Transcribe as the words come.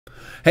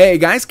Hey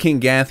guys,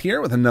 kinggath here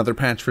with another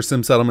patch for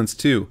Sim Settlements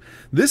 2.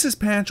 This is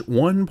patch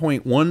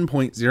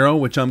 1.1.0,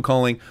 which I'm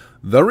calling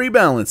the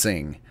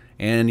Rebalancing.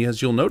 And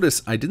as you'll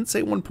notice, I didn't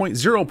say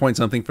 1.0 point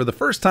something for the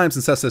first time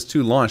since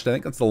SS2 launched. I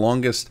think that's the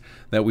longest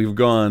that we've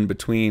gone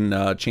between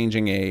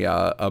changing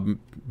a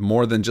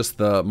more than just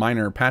the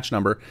minor patch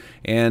number.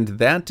 And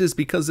that is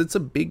because it's a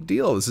big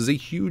deal. This is a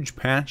huge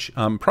patch.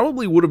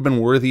 Probably would have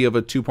been worthy of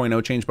a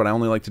 2.0 change, but I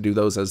only like to do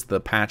those as the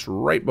patch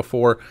right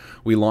before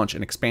we launch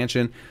an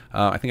expansion.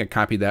 I think I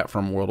copied that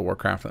from World of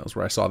Warcraft. That was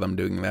where I saw them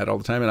doing that all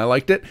the time, and I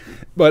liked it.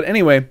 But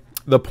anyway,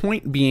 the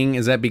point being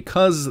is that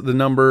because the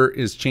number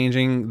is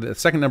changing, the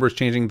second number is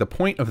changing, the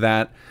point of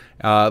that,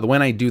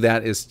 when I do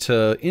that, is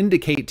to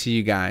indicate to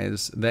you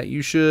guys that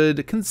you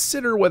should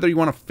consider whether you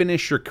want to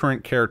finish your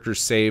current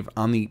character's save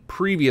on the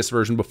previous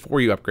version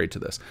before you upgrade to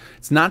this.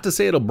 It's not to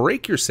say it'll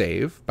break your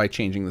save by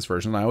changing this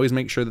version. I always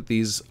make sure that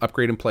these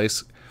upgrade in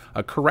place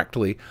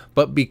correctly,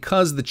 but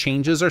because the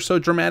changes are so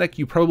dramatic,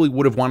 you probably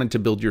would have wanted to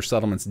build your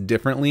settlements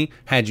differently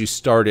had you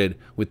started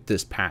with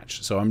this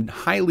patch. So I'm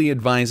highly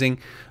advising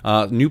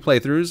new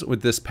playthroughs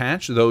with this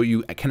patch, though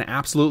you can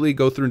absolutely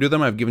go through and do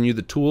them. I've given you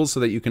the tools so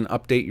that you can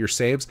update your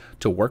saves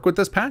to work with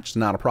this patch. It's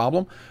not a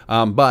problem.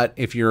 But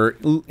if you're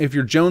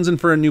jonesing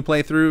for a new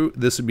playthrough,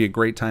 this would be a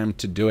great time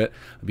to do it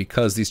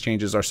because these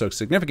changes are so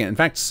significant. In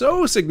fact,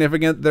 so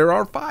significant, there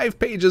are 5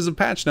 pages of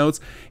patch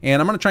notes,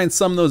 and I'm going to try and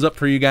sum those up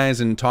for you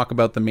guys and talk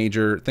about the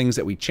major things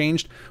that we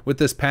changed with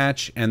this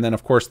patch. And then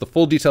of course the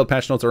full detailed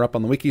patch notes are up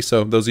on the wiki,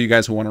 so those of you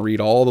guys who want to read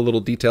all the little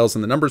details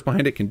and the numbers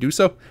behind it can do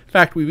so. In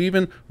fact, we've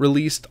even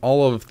released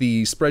all of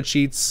the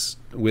spreadsheets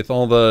with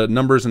all the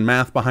numbers and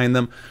math behind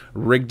them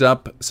rigged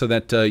up so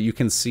that you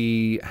can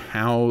see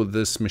how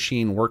this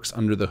machine works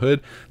under the hood.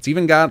 It's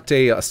even got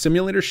a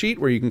simulator sheet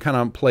where you can kind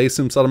of play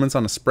Sim Settlements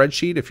on a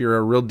spreadsheet. If you're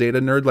a real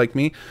data nerd like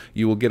me,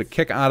 you will get a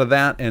kick out of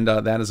that, and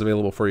that is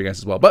available for you guys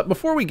as well. But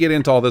before we get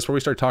into all this, before we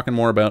start talking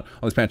more about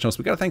all these patch notes,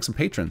 we got to thank some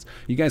patrons.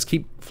 You guys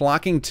keep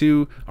flocking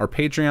to our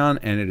Patreon,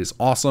 and it is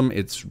awesome.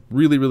 It's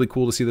really, really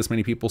cool to see this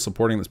many people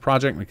supporting this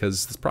project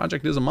because this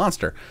project is a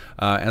monster,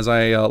 as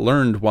I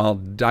learned while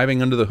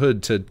diving under the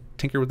hood to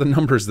tinker with the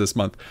numbers this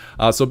month.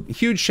 So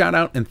huge shout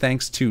out and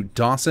thanks to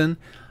Dawson,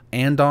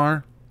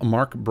 Andar,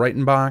 Mark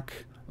Breitenbach,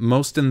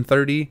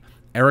 Mostin30,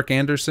 Eric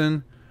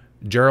Anderson,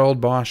 Gerald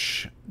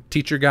Bosch,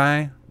 Teacher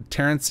Guy,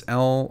 Terrence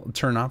L.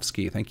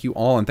 Turnovsky. Thank you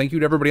all, and thank you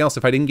to everybody else.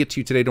 If I didn't get to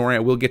you today, don't worry, I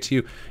will get to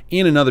you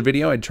in another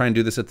video. I'd try and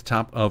do this at the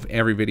top of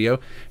every video,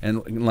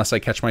 and unless I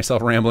catch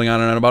myself rambling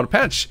on and on about a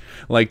patch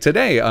like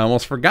today. I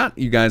almost forgot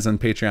you guys on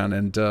Patreon,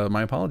 and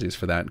my apologies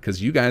for that,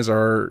 because you guys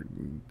are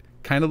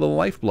kind of the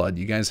lifeblood.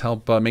 You guys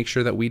help make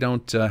sure that we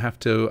don't have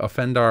to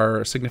offend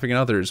our significant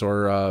others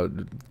or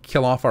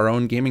kill off our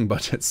own gaming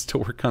budgets to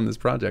work on this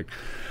project.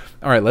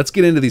 All right, let's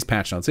get into these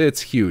patch notes.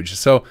 It's huge.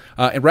 So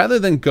rather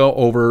than go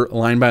over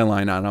line by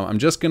line on them, I'm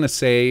just going to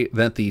say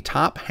that the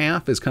top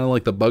half is kind of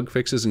like the bug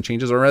fixes and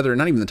changes, or rather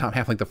not even the top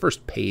half, like the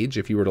first page,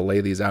 if you were to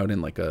lay these out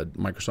in like a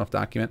Microsoft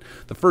document.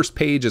 The first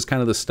page is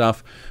kind of the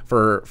stuff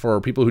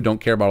for people who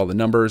don't care about all the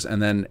numbers, and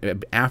then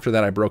after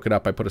that I broke it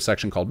up. I put a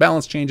section called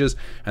balance changes,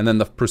 and then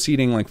the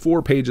preceding like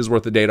 4 pages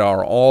worth of data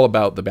are all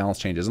about the balance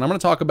changes. And I'm going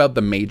to talk about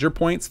the major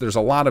points. There's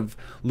a lot of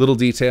little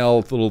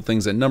detail, little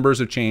things that numbers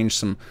have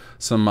changed,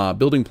 some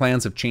building plans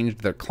have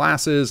changed their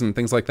classes and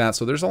things like that.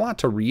 So there's a lot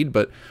to read,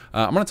 but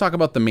I'm going to talk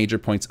about the major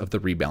points of the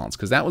rebalance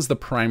because that was the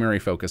primary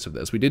focus of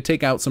this. We did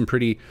take out some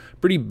pretty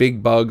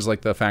big bugs,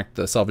 like the fact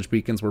the salvage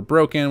beacons were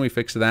broken. We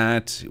fixed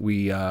that.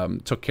 We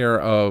took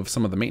care of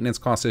some of the maintenance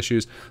cost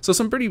issues. So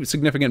some pretty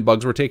significant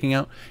bugs we're taking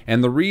out.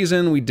 And the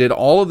reason we did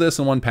all of this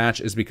in one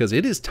patch is because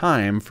it is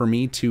time for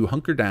me to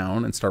hunker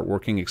down and start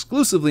working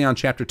exclusively on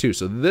Chapter 2.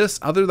 So this,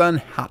 other than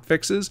hot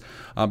fixes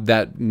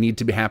that need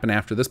to happen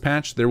after this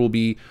patch, there will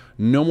be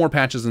no more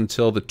patches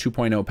until the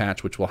 2.0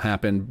 patch, which will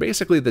happen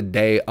basically the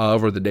day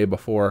of or the day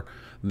before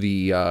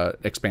the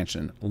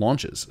expansion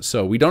launches.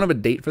 So we don't have a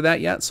date for that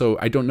yet, so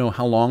I don't know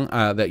how long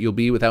that you'll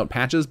be without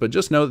patches, but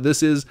just know that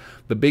this is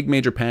the big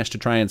major patch to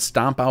try and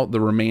stomp out the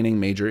remaining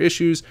major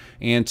issues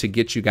and to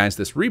get you guys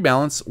this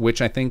rebalance,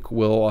 which I think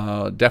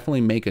will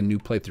definitely make a new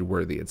playthrough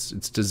worthy. It's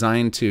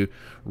designed to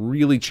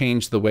really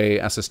change the way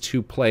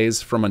SS2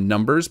 plays from a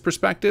numbers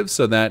perspective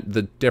so that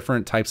the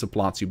different types of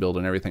plots you build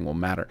and everything will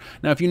matter.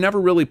 Now, if you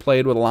never really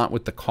played with a lot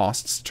with the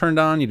costs turned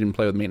on, you didn't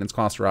play with maintenance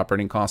costs or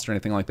operating costs or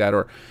anything like that,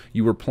 or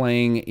you were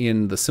playing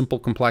in the simple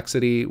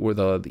complexity or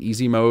the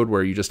easy mode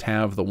where you just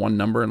have the one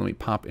number, and let me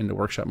pop into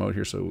workshop mode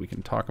here so we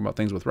can talk about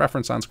things with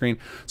reference on screen.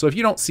 So if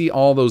you don't see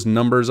all those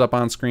numbers up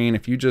on screen,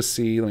 if you just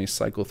see, let me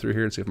cycle through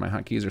here and see if my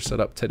hotkeys are set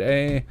up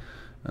today.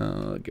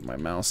 Get my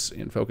mouse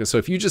in focus. So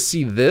if you just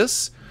see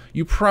this,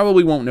 you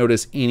probably won't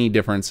notice any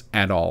difference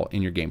at all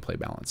in your gameplay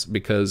balance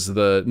because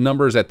the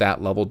numbers at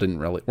that level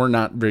were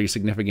not very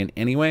significant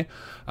anyway.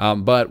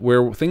 But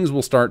where things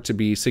will start to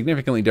be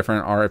significantly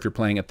different are if you're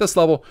playing at this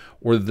level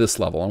or this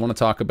level. I want to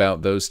talk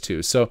about those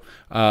two. So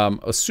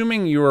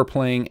assuming you are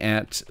playing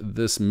at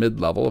this mid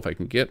level, if I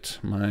can get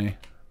my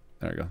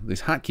there we go.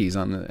 These hotkeys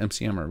on the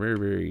MCM are very,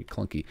 very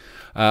clunky.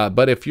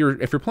 But if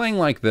you're playing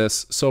like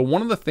this, so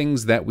one of the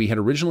things that we had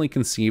originally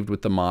conceived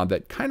with the mod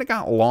that kind of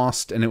got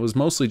lost, and it was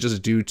mostly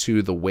just due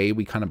to the way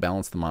we kind of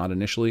balanced the mod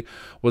initially,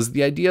 was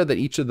the idea that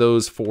each of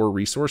those 4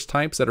 resource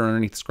types that are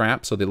underneath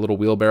scrap, so the little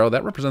wheelbarrow,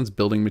 that represents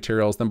building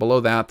materials. Then below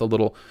that, the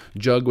little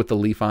jug with the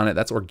leaf on it,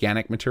 that's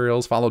organic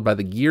materials, followed by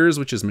the gears,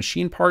 which is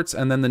machine parts,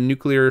 and then the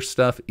nuclear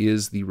stuff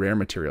is the rare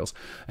materials.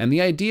 And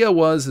the idea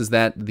is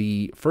that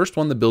the first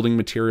one, the building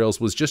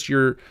materials, was just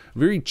your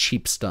very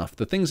cheap stuff,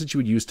 the things that you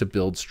would use to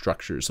build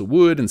structures, so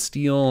wood and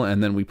steel,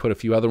 and then we put a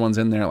few other ones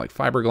in there like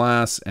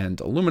fiberglass and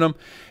aluminum.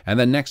 And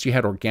then next you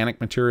had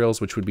organic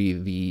materials, which would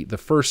be the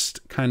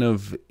first kind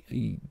of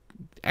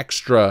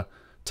extra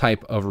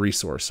type of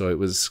resource. So it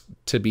was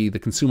to be the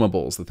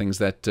consumables, the things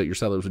that your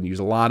settlers would use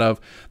a lot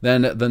of.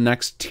 Then the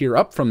next tier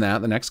up from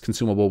that, the next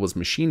consumable was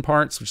machine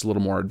parts, which is a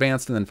little more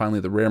advanced. And then finally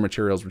the rare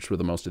materials, which were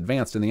the most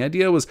advanced. And the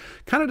idea was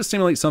kind of to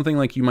simulate something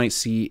like you might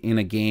see in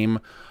a game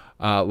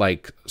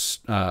like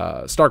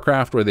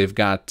StarCraft, where they've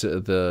got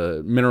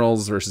the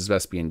minerals versus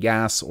Vespian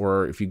gas,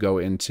 or if you go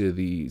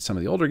into some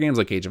of the older games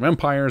like Age of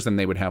Empires, then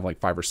they would have like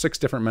 5 or 6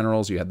 different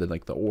minerals. You had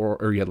the ore,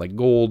 or you had like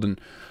gold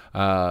and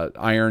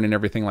iron and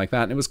everything like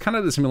that. And it was kind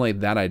of to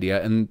simulate that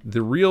idea. And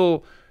the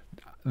real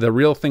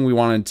thing we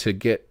wanted to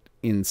get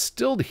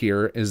instilled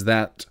here is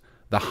that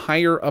the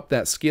higher up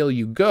that scale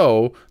you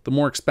go, the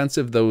more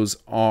expensive those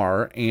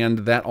are. And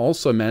that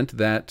also meant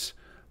that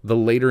the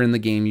later in the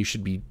game you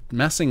should be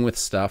messing with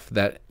stuff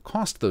that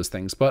cost those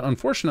things. But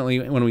unfortunately,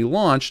 when we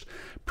launched,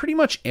 pretty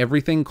much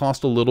everything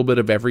cost a little bit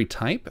of every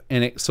type,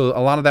 and so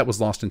a lot of that was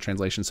lost in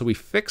translation. So we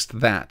fixed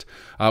that,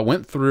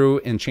 went through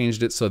and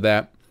changed it so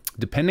that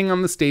depending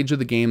on the stage of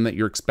the game that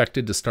you're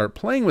expected to start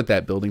playing with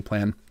that building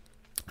plan,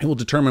 it will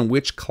determine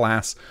which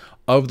class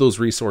of those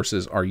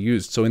resources are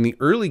used. So in the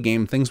early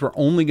game, things were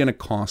only going to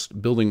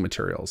cost building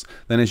materials.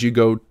 Then as you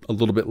go a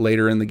little bit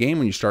later in the game,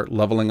 when you start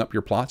leveling up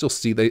your plots, you'll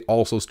see they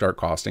also start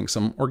costing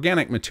some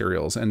organic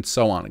materials, and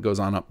so on. It goes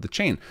on up the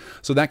chain.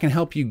 So that can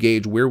help you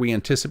gauge where we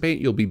anticipate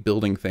you'll be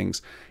building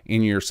things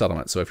in your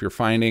settlement. So if you're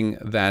finding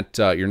that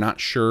you're not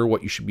sure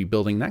what you should be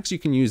building next, you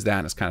can use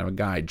that as kind of a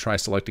guide. Try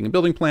selecting a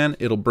building plan.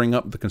 It'll bring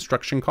up the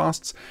construction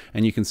costs,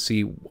 and you can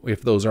see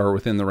if those are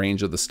within the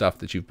range of the stuff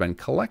that you've been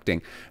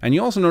collecting. And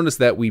you also notice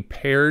that we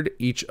paired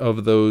each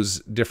of those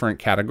different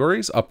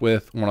categories up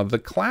with one of the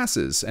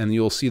classes, and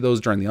you'll see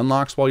those during the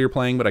unlocks while you're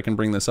playing, but I can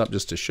bring this up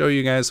just to show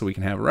you guys so we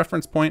can have a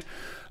reference point,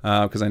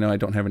 because I know I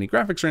don't have any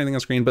graphics or anything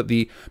on screen. But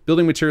the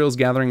building materials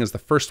gathering is the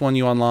first one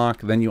you unlock.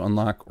 Then you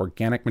unlock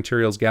organic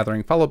materials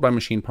gathering, followed by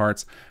machine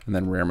parts, and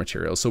then rare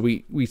materials. So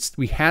we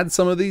had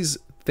some of these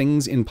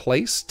things in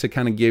place to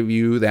kind of give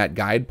you that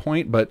guide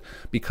point, but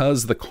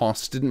because the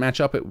costs didn't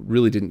match up, it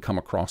really didn't come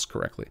across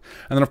correctly.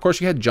 And then of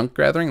course you had junk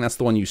gathering. That's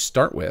the one you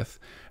start with,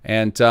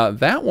 and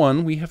that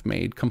one we have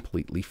made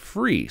completely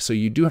free. So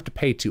you do have to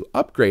pay to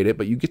upgrade it,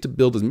 but you get to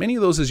build as many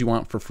of those as you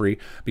want for free,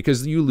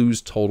 because you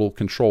lose total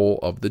control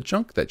of the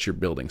junk that you're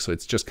building. So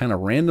it's just kind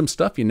of random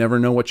stuff. You never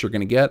know what you're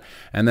going to get.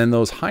 And then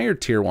those higher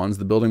tier ones,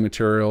 the building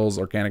materials,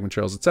 organic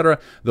materials, etc.,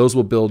 those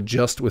will build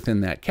just within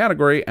that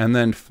category. And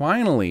then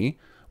finally,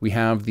 we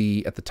have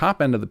at the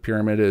top end of the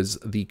pyramid is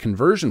the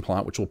conversion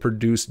plot, which will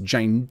produce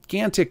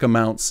gigantic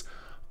amounts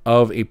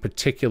of a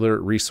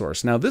particular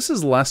resource. Now, this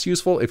is less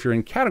useful if you're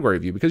in category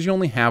view, because you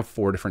only have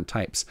 4 different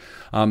types.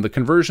 The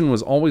conversion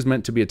was always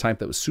meant to be a type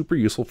that was super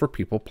useful for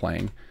people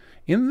playing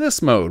in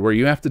this mode, where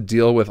you have to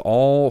deal with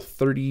all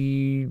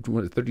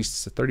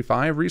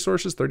 35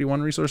 resources,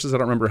 31 resources, I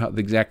don't remember the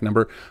exact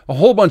number, a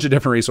whole bunch of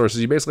different resources.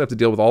 You basically have to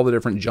deal with all the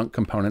different junk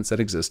components that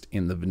exist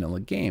in the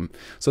vanilla game.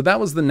 So that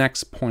was the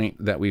next point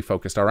that we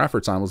focused our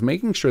efforts on, was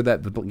making sure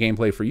that the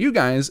gameplay for you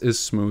guys is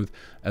smooth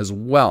as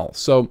well.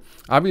 So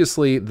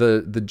obviously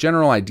the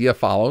general idea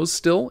follows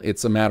still.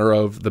 It's a matter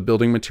of the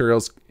building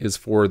materials is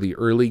for the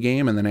early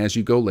game, and then as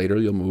you go later,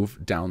 you'll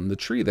move down the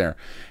tree there.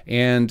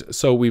 And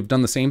so we've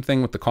done the same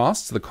thing with the costs.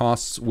 The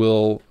costs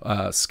will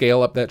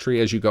scale up that tree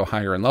as you go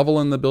higher in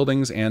level in the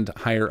buildings and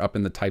higher up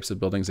in the types of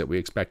buildings that we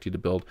expect you to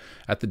build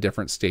at the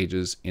different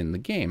stages in the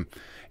game.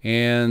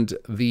 And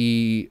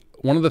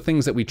one of the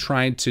things that we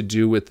tried to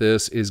do with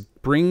this is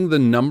bring the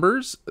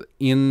numbers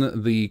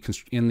in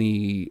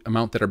the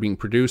amount that are being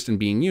produced and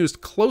being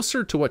used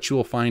closer to what you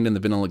will find in the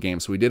vanilla game.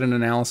 So we did an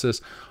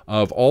analysis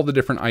of all the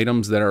different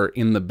items that are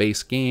in the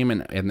base game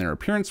and their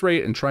appearance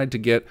rate, and tried to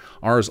get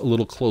ours a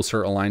little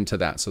closer aligned to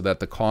that, so that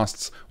the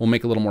costs will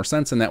make a little more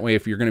sense. And that way,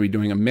 if you're going to be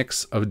doing a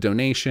mix of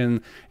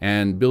donation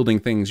and building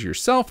things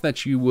yourself,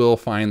 that you will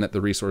find that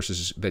the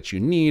resources that you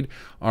need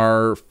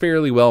are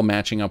fairly well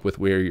matching up with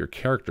where your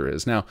character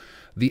is. Now,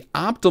 The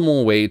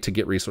optimal way to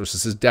get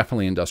resources is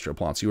definitely industrial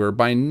plots. You are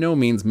by no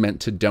means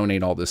meant to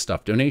donate all this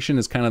stuff. Donation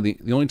is kind of the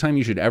only time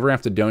you should ever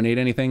have to donate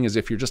anything is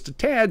if you're just a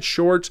tad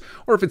short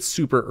or if it's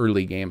super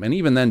early game. And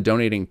even then,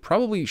 donating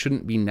probably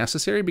shouldn't be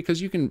necessary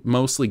because you can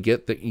mostly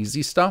get the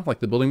easy stuff like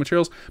the building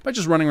materials by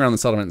just running around the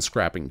settlement and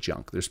scrapping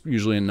junk. There's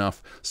usually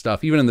enough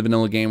stuff, even in the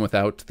vanilla game,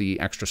 without the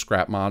extra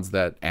scrap mods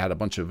that add a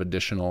bunch of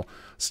additional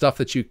stuff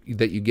that you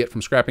get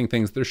from scrapping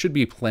things. There should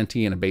be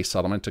plenty in a base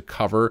settlement to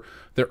cover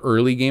the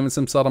early game in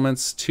some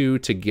settlements too,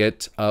 to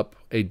get up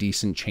a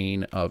decent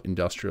chain of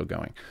industrial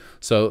going.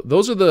 So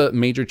those are the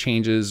major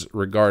changes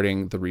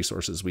regarding the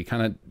resources.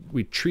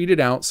 We treat it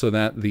out so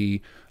that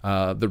the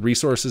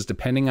resources,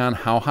 depending on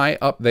how high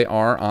up they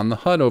are on the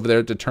HUD over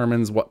there,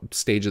 determines what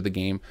stage of the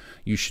game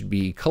you should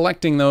be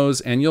collecting those.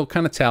 And you'll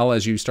kind of tell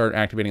as you start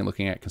activating and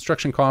looking at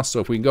construction costs. So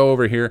if we go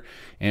over here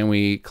and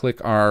we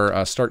click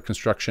our start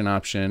construction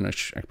option,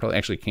 which I probably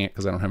actually can't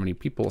because I don't have any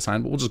people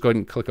assigned, but we'll just go ahead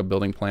and click a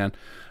building plan,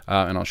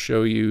 and I'll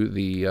show you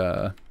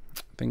the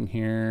thing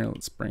here.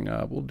 Let's bring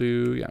up, we'll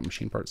do, yeah,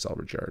 machine part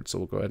salvage yard. So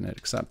we'll go ahead and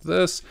accept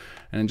this.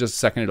 And in just a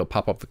second, it'll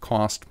pop up the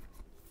cost.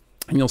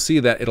 And you'll see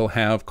that it'll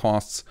have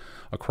costs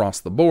across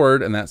the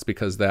board, and that's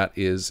because that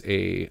is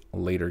a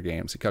later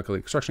game. So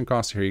calculate construction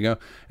costs, here you go.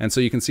 And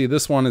so you can see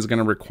this one is going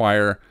to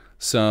require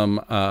some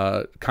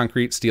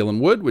concrete, steel,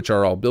 and wood, which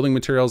are all building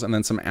materials, and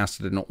then some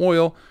acid and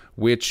oil,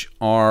 which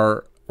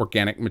are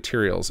organic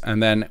materials.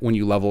 And then when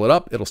you level it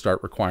up, it'll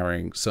start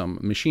requiring some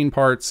machine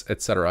parts,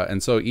 etc.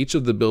 And so each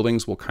of the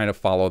buildings will kind of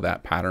follow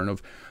that pattern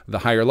of the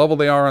higher level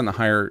they are and the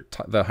higher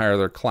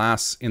their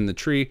class in the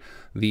tree,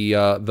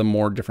 the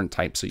more different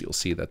types that you'll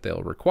see that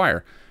they'll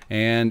require.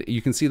 And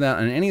you can see that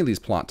on any of these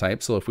plot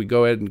types. So if we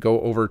go ahead and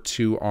go over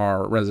to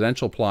our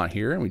residential plot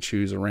here and we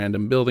choose a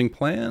random building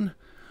plan,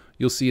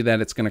 you'll see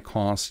that it's going to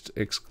cost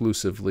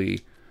exclusively,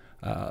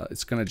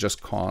 it's going to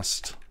just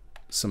cost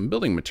some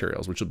building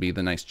materials, which will be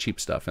the nice cheap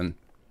stuff. And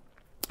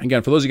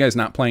again, for those of you guys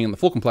not playing in the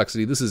full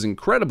complexity, this is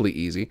incredibly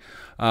easy.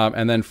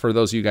 And then for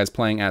those of you guys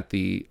playing at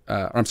the,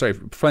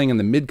 playing in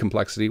the mid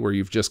complexity where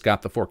you've just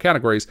got the 4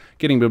 categories,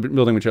 getting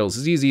building materials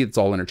is easy. It's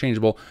all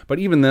interchangeable. But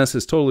even this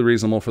is totally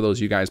reasonable for those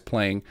of you guys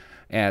playing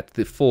at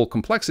the full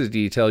complexity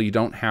detail. You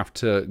don't have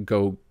to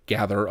go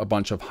gather a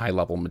bunch of high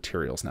level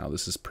materials. Now,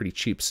 this is pretty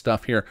cheap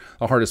stuff here.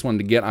 The hardest one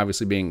to get,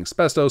 obviously, being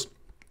asbestos.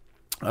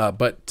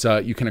 But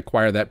you can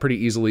acquire that pretty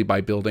easily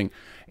by building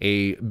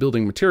a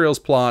building materials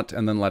plot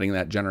and then letting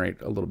that generate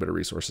a little bit of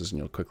resources, and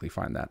you'll quickly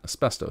find that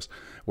asbestos.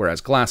 Whereas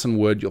glass and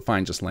wood, you'll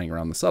find just laying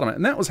around the settlement.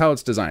 And that was how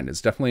it's designed.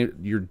 It's definitely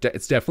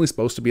it's definitely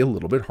supposed to be a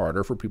little bit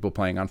harder for people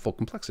playing on full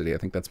complexity. I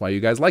think that's why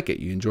you guys like it.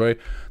 You enjoy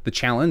the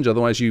challenge.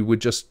 Otherwise, you would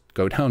just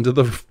go down to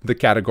the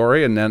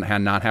category and then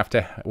not have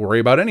to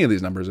worry about any of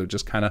these numbers. They're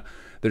just kind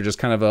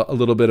of a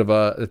little bit of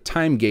a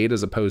time gate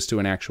as opposed to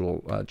an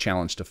actual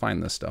challenge to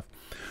find this stuff.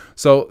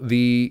 So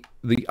the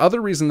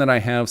other reason that I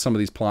have some of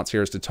these plots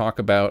here is to talk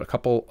about a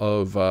couple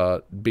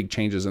of big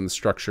changes in the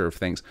structure of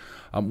things.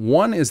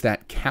 One is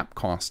that cap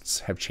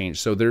costs have changed.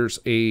 So there's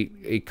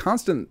a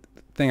constant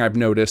thing I've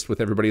noticed with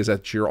everybody is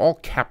that you're all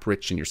cap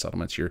rich in your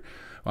settlements.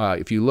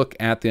 If you look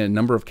at the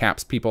number of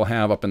caps people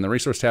have up in the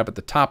resource tab at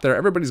the top there,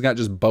 everybody's got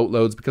just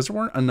boatloads because there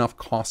weren't enough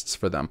costs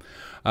for them.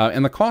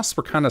 And the costs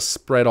were kind of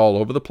spread all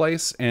over the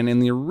place. And in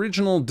the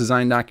original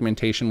design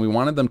documentation, we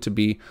wanted them to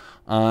be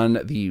on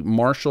the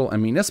martial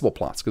and municipal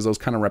plots because those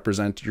kind of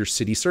represent your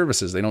city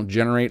services. They don't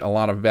generate a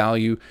lot of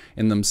value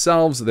in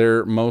themselves.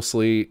 They're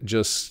mostly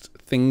just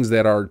things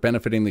that are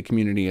benefiting the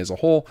community as a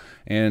whole.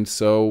 And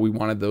so we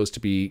wanted those to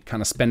be kind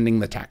of spending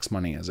the tax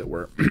money, as it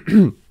were.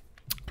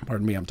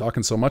 Pardon me, I'm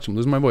talking so much, I'm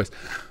losing my voice.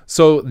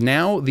 So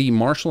now the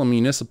martial and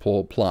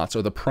municipal plots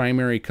are the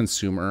primary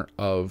consumer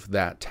of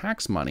that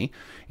tax money,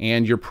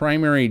 and your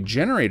primary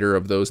generator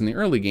of those in the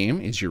early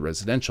game is your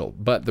residential.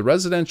 But the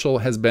residential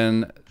has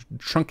been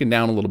shrunken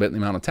down a little bit in the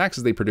amount of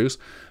taxes they produce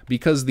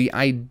because the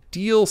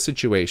ideal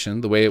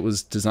situation, the way it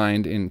was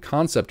designed in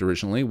concept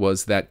originally,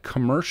 was that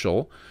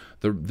commercial,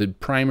 the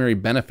primary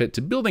benefit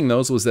to building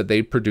those was that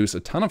they produce a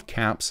ton of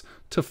caps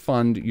to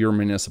fund your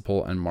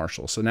municipal and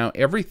martial. So now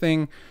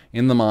everything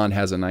in the mod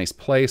has a nice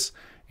place,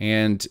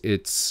 and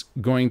it's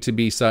going to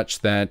be such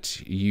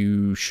that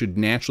you should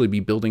naturally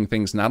be building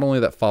things not only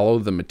that follow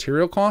the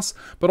material costs,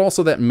 but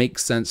also that make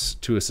sense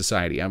to a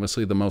society.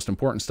 Obviously, the most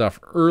important stuff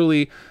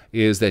early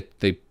is that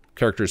the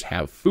characters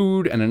have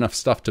food and enough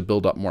stuff to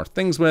build up more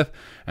things with,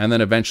 and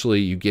then eventually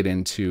you get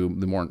into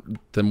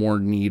the more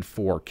need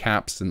for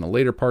caps in the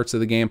later parts of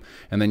the game,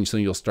 and then so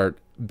you'll start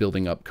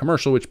building up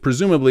commercial, which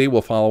presumably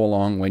will follow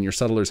along when your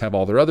settlers have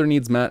all their other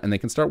needs met and they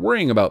can start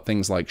worrying about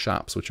things like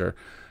shops, which are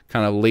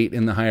kind of late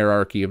in the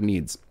hierarchy of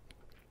needs.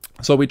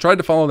 So we tried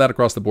to follow that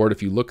across the board.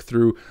 If you look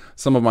through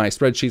some of my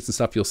spreadsheets and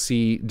stuff, you'll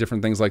see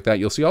different things like that.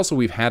 You'll see also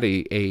we've had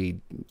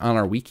on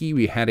our wiki,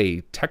 we had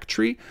a tech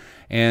tree,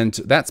 and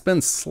that's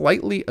been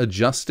slightly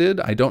adjusted.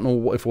 I don't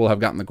know if we'll have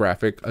gotten the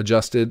graphic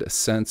adjusted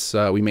since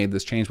we made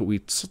this change, but we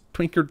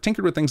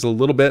tinkered with things a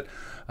little bit.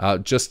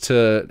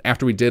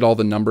 After we did all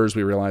the numbers,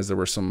 we realized there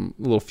were some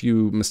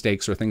few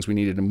mistakes or things we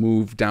needed to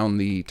move down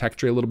the tech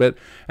tree a little bit.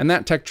 And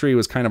that tech tree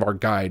was kind of our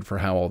guide for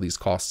how all these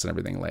costs and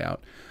everything lay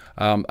out.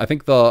 I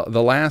think the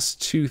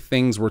last two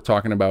things we're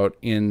talking about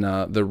in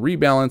the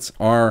rebalance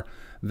are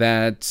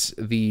that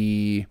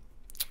the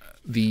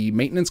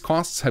maintenance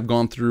costs have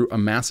gone through a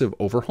massive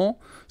overhaul.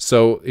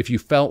 So if you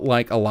felt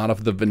like a lot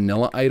of the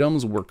vanilla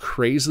items were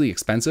crazily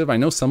expensive, I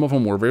know some of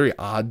them were very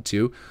odd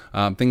too.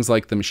 Things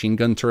like the machine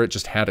gun turret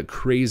just had a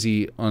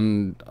crazy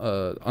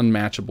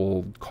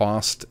unmatchable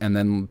cost, and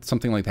then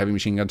something like the heavy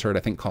machine gun turret I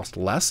think cost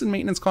less in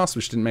maintenance costs,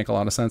 which didn't make a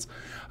lot of sense.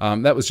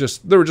 There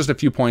were just a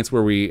few points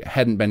where we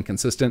hadn't been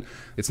consistent.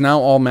 It's now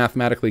all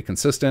mathematically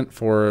consistent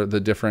for the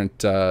different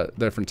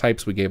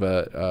types. We gave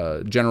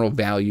a general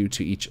value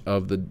to each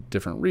of the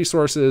different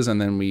resources,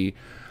 and then we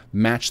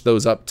match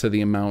those up to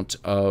the amount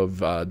of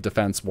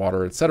defense,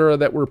 water, etc.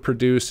 that were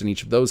produced, and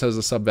each of those has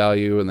a sub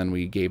value, and then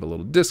we gave a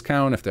little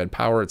discount if they had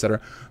power, etc.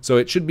 So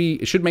it should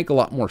make a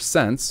lot more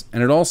sense.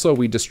 And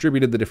we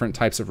distributed the different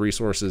types of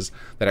resources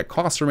that it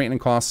costs for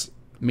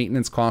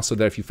maintenance costs, so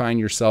that if you find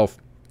yourself,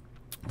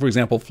 for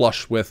example,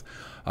 flush with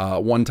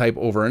one type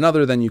over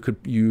another, then you could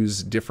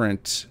use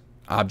different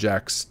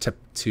objects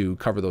to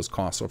cover those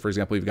costs. So for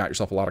example, you've got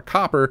yourself a lot of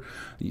copper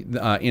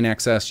in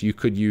excess, you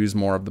could use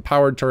more of the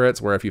powered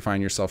turrets, where if you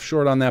find yourself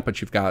short on that,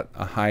 but you've got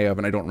a high of,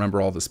 and I don't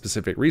remember all the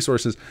specific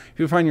resources, if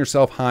you find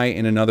yourself high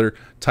in another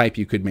type,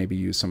 you could maybe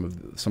use some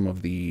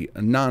of the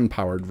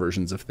non-powered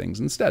versions of things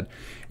instead.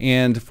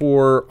 And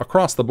for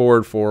across the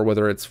board, for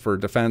whether it's for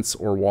defense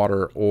or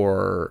water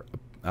or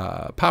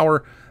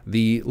power,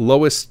 the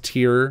lowest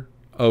tier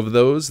of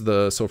those,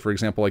 so for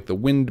example, like the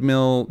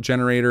windmill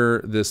generator,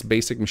 this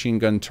basic machine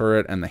gun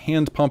turret, and the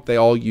hand pump, they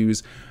all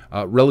use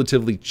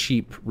relatively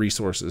cheap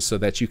resources, so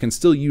that you can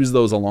still use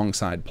those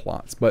alongside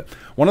plots. But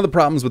one of the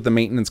problems with the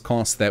maintenance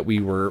costs that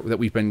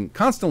we've been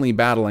constantly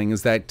battling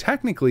is that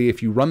technically,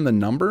 if you run the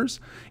numbers,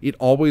 it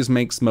always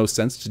makes most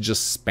sense to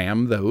just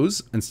spam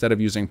those instead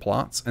of using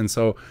plots. And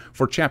so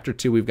for chapter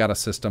 2, we've got a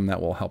system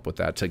that will help with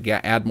that, to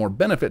add more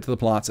benefit to the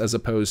plots, as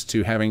opposed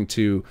to having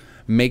to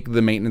make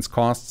the maintenance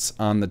costs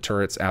on the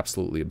turrets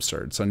absolutely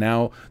absurd. So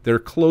now they're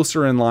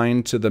closer in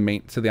line to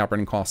the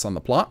operating costs on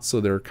the plots, so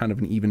they're kind of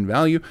an even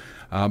value.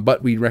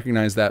 But we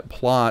recognize that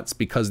plots,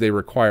 because they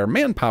require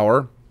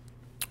manpower,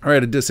 are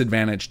at a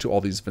disadvantage to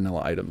all these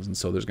vanilla items. And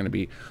so there's going to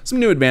be some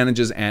new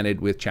advantages added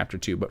with chapter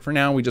 2. But for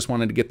now, we just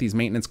wanted to get these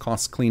maintenance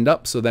costs cleaned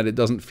up so that it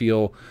doesn't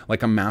feel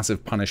like a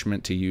massive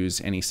punishment to use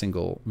any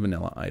single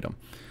vanilla item.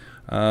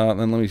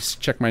 Then let me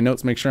check my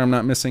notes, make sure I'm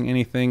not missing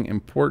anything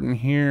important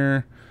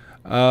here.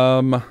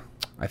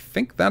 I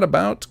think that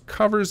about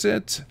covers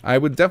it. I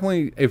would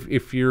definitely,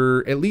 if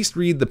you're, at least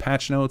read the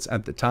patch notes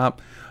at the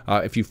top.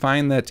 If you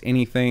find that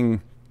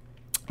anything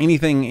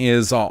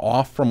is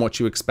off from what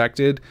you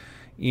expected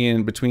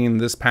in between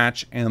this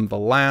patch and the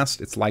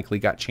last, it's likely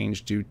got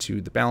changed due to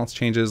the balance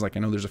changes. Like I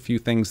know there's a few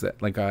things that,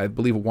 like I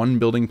believe one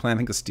building plan, I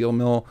think a steel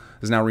mill,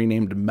 is now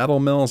renamed metal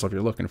mill. So if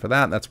you're looking for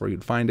that, that's where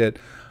you'd find it.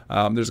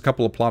 There's a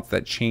couple of plots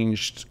that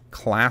changed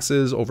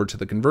classes over to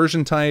the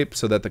conversion type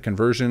so that the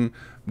conversion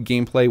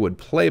gameplay would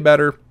play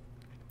better.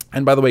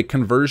 And by the way,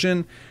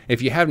 conversion,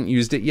 if you haven't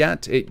used it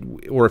yet,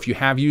 or if you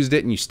have used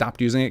it and you stopped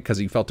using it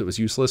because you felt it was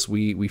useless,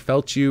 we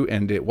felt you,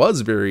 and it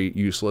was very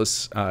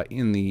useless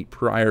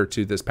prior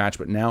to this patch,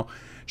 but now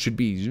should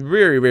be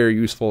very, very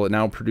useful. It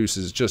now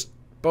produces just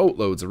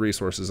boatloads of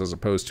resources, as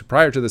opposed to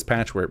prior to this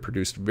patch, where it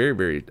produced very,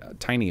 very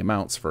tiny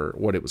amounts for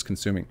what it was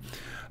consuming.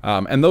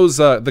 And those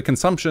the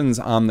consumptions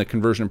on the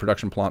conversion and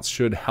production plots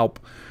should help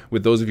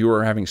with those of you who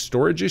are having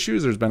storage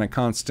issues. There's been a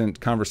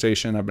constant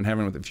conversation I've been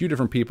having with a few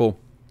different people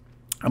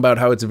about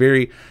how it's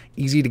very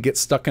easy to get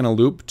stuck in a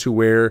loop to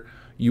where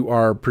you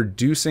are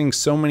producing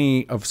so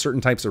many of certain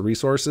types of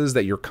resources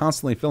that you're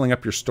constantly filling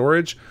up your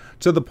storage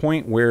to the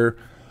point where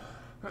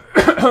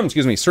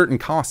excuse me, certain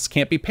costs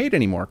can't be paid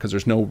anymore because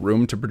there's no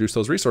room to produce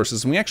those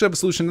resources. And we actually have a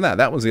solution to that.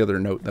 That was the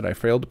other note that I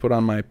failed to put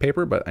on my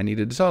paper, but I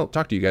needed to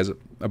talk to you guys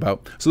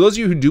about. So those of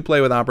you who do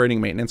play with operating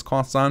maintenance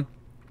costs on,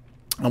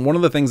 and one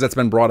of the things that's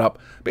been brought up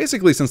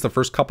basically since the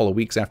first couple of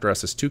weeks after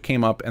SS2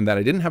 came up, and that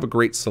I didn't have a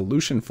great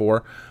solution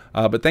for,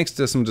 but thanks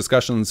to some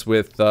discussions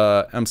with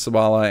M.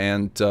 Sabala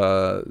and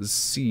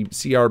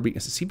CBR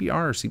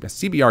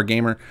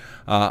Gamer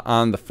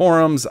on the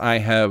forums, I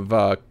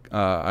have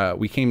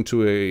we came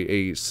to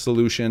a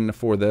solution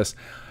for this.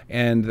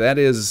 And that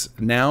is,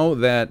 now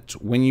that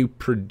when you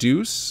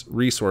produce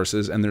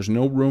resources and there's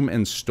no room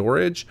in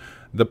storage,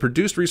 the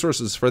produced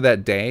resources for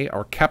that day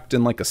are kept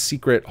in like a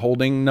secret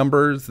holding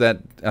numbers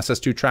that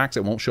SS2 tracks.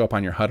 It won't show up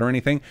on your HUD or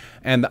anything,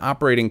 and the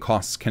operating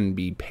costs can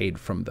be paid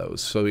from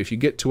those. So if you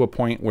get to a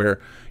point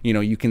where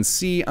you can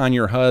see on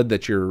your HUD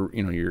that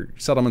your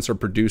settlements are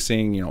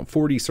producing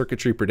 40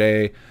 circuitry per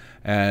day,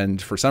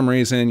 and for some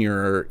reason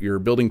your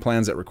building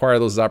plans that require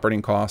those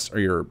operating costs, or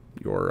your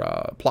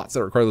plots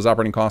that require those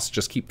operating costs,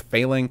 just keep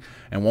failing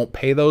and won't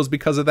pay those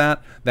because of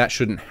that, that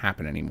shouldn't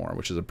happen anymore,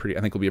 which is I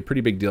think will be a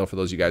pretty big deal for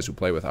those of you guys who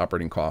play with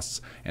operating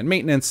costs and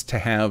maintenance, to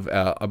have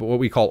what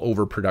we call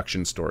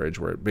overproduction storage,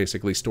 where it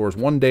basically stores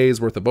 1 day's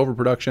worth of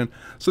overproduction,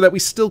 so that we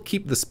still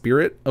keep the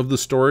spirit of the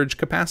storage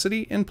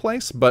capacity in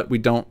place, but we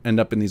don't end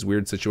up in these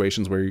weird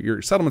situations where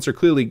your settlements are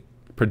clearly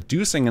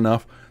producing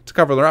enough to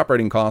cover their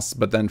operating costs,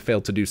 but then fail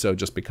to do so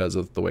just because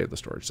of the way the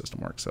storage system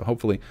works. So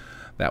hopefully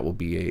that will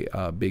be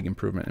a big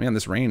improvement. Man,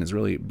 this rain is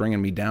really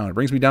bringing me down. It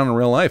brings me down in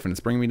real life, and it's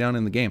bringing me down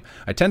in the game.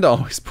 I tend to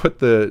always put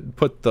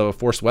the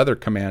force weather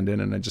command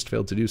in, and I just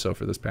failed to do so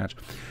for this patch.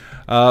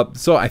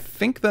 So I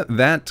think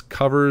that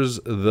covers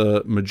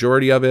the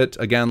majority of it.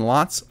 Again,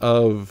 lots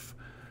of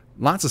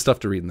stuff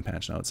to read in the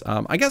patch notes.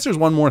 I guess there's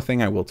one more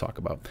thing I will talk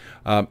about,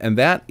 and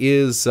that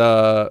is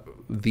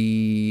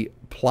the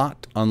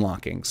plot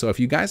unlocking. So if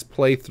you guys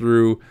play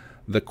through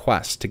the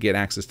quest to get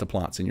access to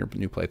plots in your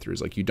new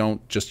playthroughs, like you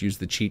don't just use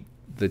the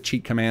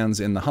cheat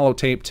commands in the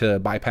holotape to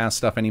bypass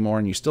stuff anymore,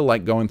 and you still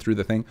like going through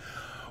the thing,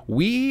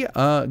 we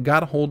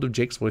got a hold of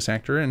Jake's voice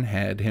actor and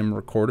had him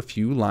record a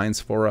few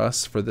lines for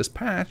us for this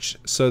patch,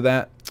 so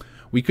that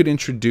we could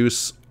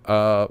introduce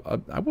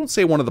I won't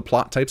say one of the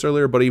plot types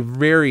earlier, but a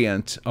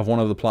variant of one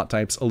of the plot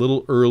types a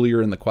little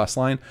earlier in the quest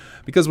line,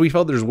 because we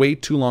felt there's way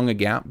too long a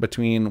gap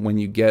between when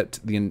you get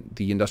the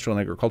industrial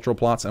and agricultural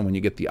plots and when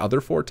you get the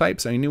other 4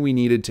 types. I knew we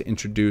needed to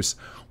introduce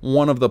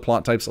one of the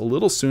plot types a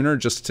little sooner,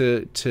 just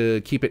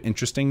to keep it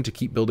interesting, to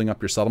keep building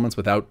up your settlements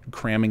without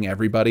cramming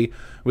everybody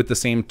with the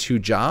same 2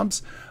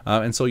 jobs.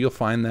 And so you'll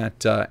find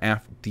that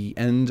at the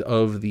end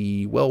of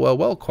the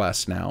well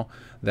quest now,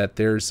 that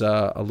there's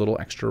a little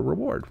extra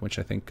reward, which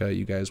I think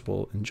you guys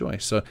will enjoy.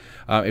 So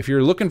if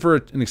you're looking for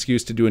an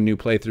excuse to do a new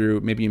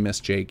playthrough, maybe you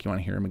missed Jake, you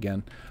want to hear him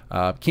again,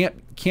 can't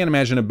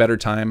imagine a better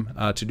time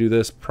to do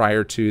this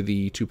prior to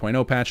the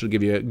 2.0 patch. It'll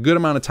give you a good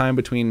amount of time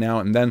between now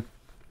and then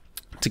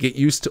to get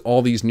used to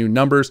all these new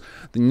numbers,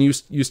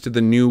 used to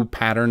the new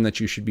pattern that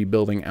you should be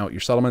building out your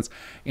settlements.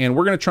 And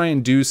we're going to try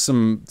and do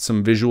some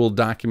visual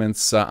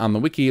documents on the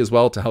wiki as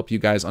well to help you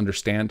guys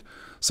understand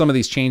some of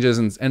these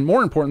changes. And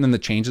more important than the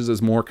changes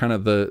is more kind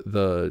of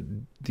the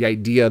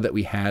idea that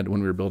we had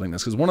when we were building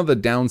this. Because one of the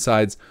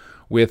downsides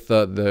with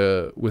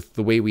the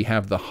way we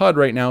have the HUD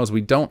right now is we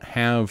don't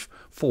have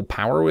full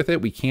power with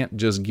it. We can't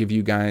just give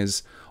you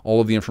guys all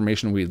of the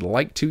information we'd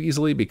like to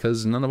easily,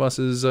 because none of us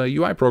is a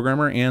UI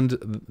programmer, and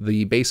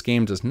the base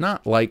game does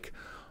not like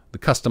the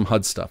custom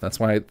HUD stuff. That's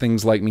why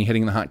things like me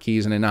hitting the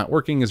hotkeys and it not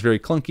working is very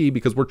clunky,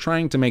 because we're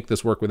trying to make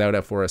this work without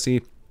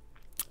F4SE.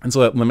 And so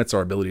that limits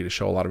our ability to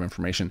show a lot of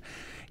information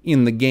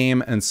in the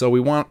game. And so we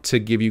want to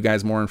give you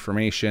guys more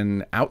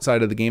information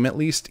outside of the game, at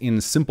least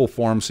in simple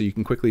form, so you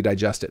can quickly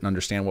digest it and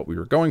understand what we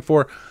were going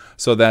for,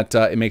 so that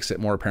it makes it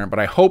more apparent. But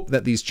I hope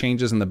that these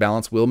changes in the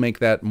balance will make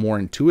that more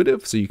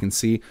intuitive, so you can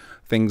see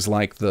things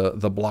like the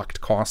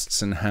blocked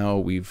costs and how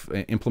we've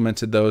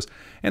implemented those.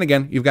 And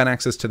again, you've got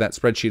access to that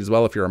spreadsheet as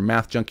well. If you're a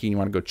math junkie and you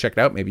want to go check it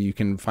out, maybe you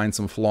can find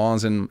some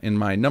flaws in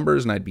my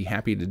numbers, and I'd be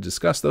happy to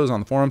discuss those on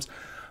the forums.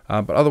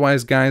 But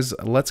otherwise, guys,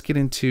 let's get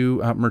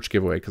into merch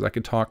giveaway, because I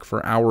could talk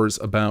for hours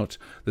about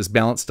this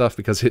balance stuff,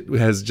 because it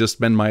has just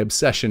been my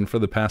obsession for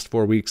the past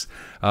 4 weeks.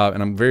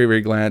 And I'm very,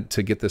 very glad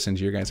to get this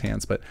into your guys'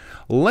 hands. But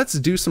let's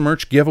do some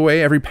merch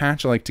giveaway. Every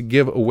patch I like to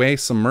give away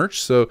some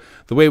merch. So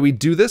the way we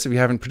do this, if you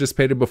haven't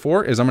participated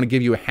before, is I'm going to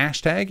give you a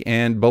hashtag,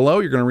 and below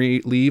you're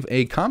going to leave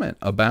a comment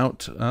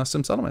about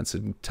Sim Settlements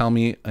and tell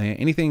me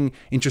anything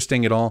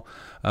interesting at all.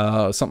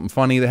 Something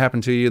funny that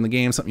happened to you in the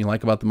game, something you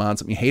like about the mod,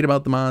 something you hate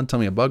about the mod, tell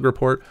me a bug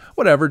report,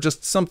 whatever,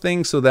 just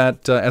something, so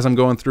that as I'm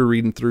going through,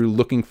 reading through,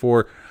 looking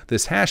for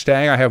this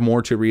hashtag, I have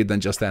more to read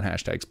than just that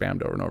hashtag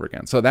spammed over and over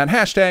again. So that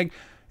hashtag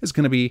is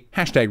going to be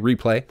hashtag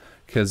replay,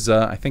 because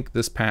I think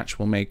this patch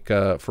will make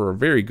for a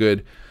very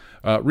good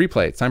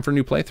replay. It's time for a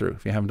new playthrough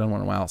if you haven't done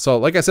one in a while. So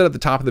like I said at the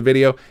top of the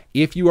video,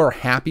 if you are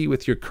happy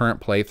with your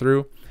current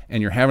playthrough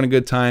and you're having a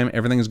good time,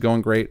 everything is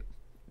going great,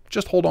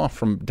 just hold off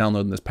from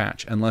downloading this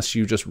patch, unless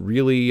you just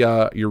really,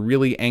 you're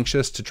really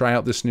anxious to try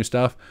out this new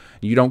stuff.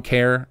 You don't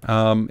care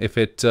if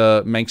it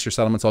makes your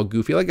settlements all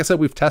goofy. Like I said,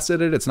 we've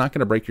tested it. It's not going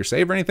to break your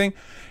save or anything,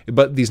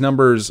 but these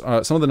numbers,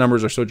 some of the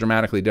numbers are so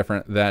dramatically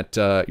different that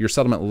your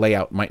settlement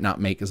layout might not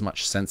make as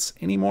much sense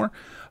anymore.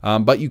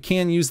 But you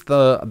can use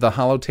the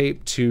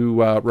holotape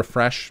to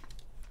refresh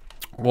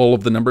all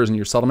of the numbers in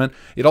your settlement.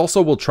 It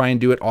also will try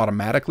and do it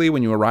automatically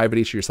when you arrive at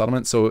each of your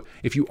settlements. So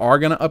if you are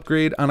going to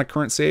upgrade on a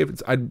current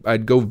save,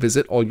 I'd go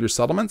visit all your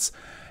settlements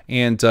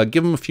and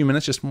give them a few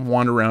minutes, just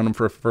wander around them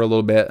for a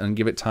little bit and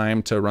give it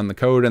time to run the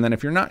code. And then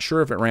if you're not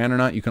sure if it ran or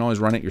not, you can always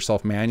run it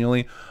yourself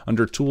manually.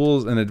 Under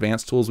tools and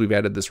advanced tools, we've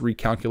added this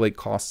recalculate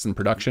costs in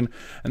production,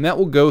 and that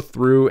will go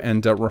through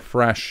and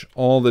refresh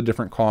all the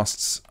different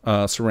costs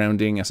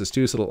surrounding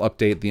SS2. So it'll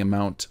update the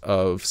amount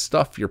of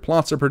stuff your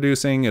plots are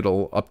producing.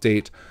 It'll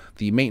update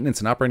the maintenance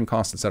and operating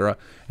costs, etc.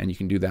 And you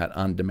can do that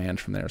on demand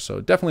from there.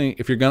 So definitely,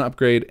 if you're going to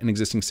upgrade an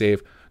existing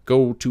save,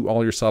 go to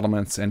all your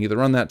settlements and either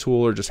run that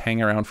tool or just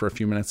hang around for a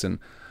few minutes and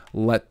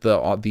let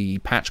the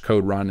patch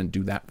code run and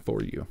do that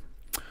for you.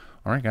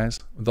 All right, guys.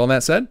 With all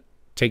that said,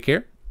 take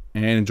care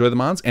and enjoy the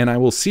mods, and I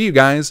will see you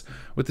guys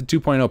with the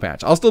 2.0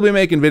 patch. I'll still be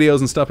making videos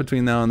and stuff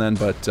between now and then,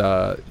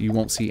 but you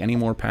won't see any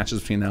more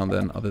patches between now and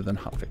then other than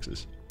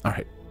hotfixes. All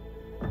right.